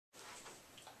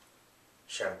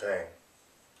Champagne.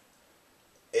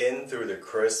 In through the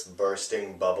crisp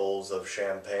bursting bubbles of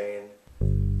champagne,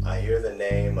 I hear the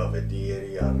name of a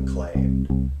deity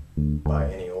unclaimed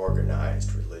by any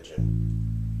organized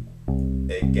religion.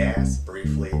 It gasps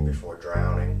briefly before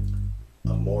drowning,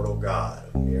 a mortal god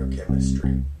of mere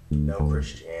chemistry, no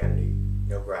Christianity,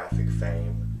 no graphic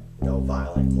fame, no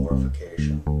violent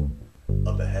glorification,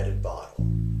 a beheaded bottle,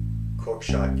 cork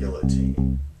shot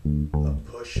guillotine, a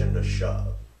push and a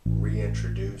shove,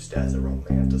 reintroduced as a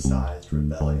romanticized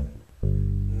rebellion.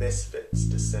 Misfits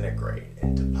disintegrate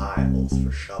into piles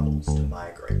for shovels to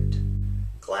migrate.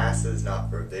 Glasses not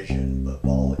for vision but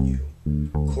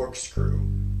volume. Corkscrew,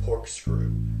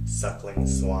 porkscrew, suckling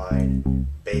swine,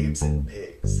 babes and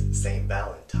pigs, St.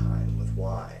 Valentine with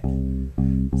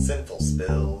wine. Sinful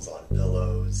spills on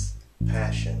pillows,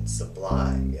 passion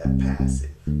sublime yet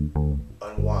passive.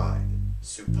 Unwind,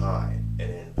 supine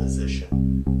and in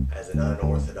position as an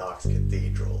unorthodox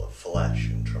cathedral of flesh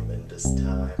and tremendous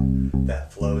time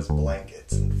that flows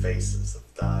blankets and faces of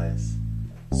thighs.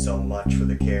 So much for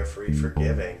the carefree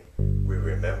forgiving, we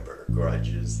remember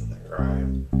grudges and the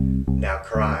grime. Now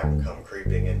crime come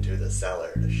creeping into the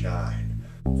cellar to shine.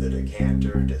 The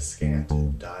decanter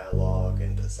descanted dialogue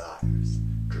and desires,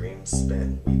 dreams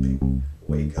spent weeping,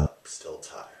 wake up.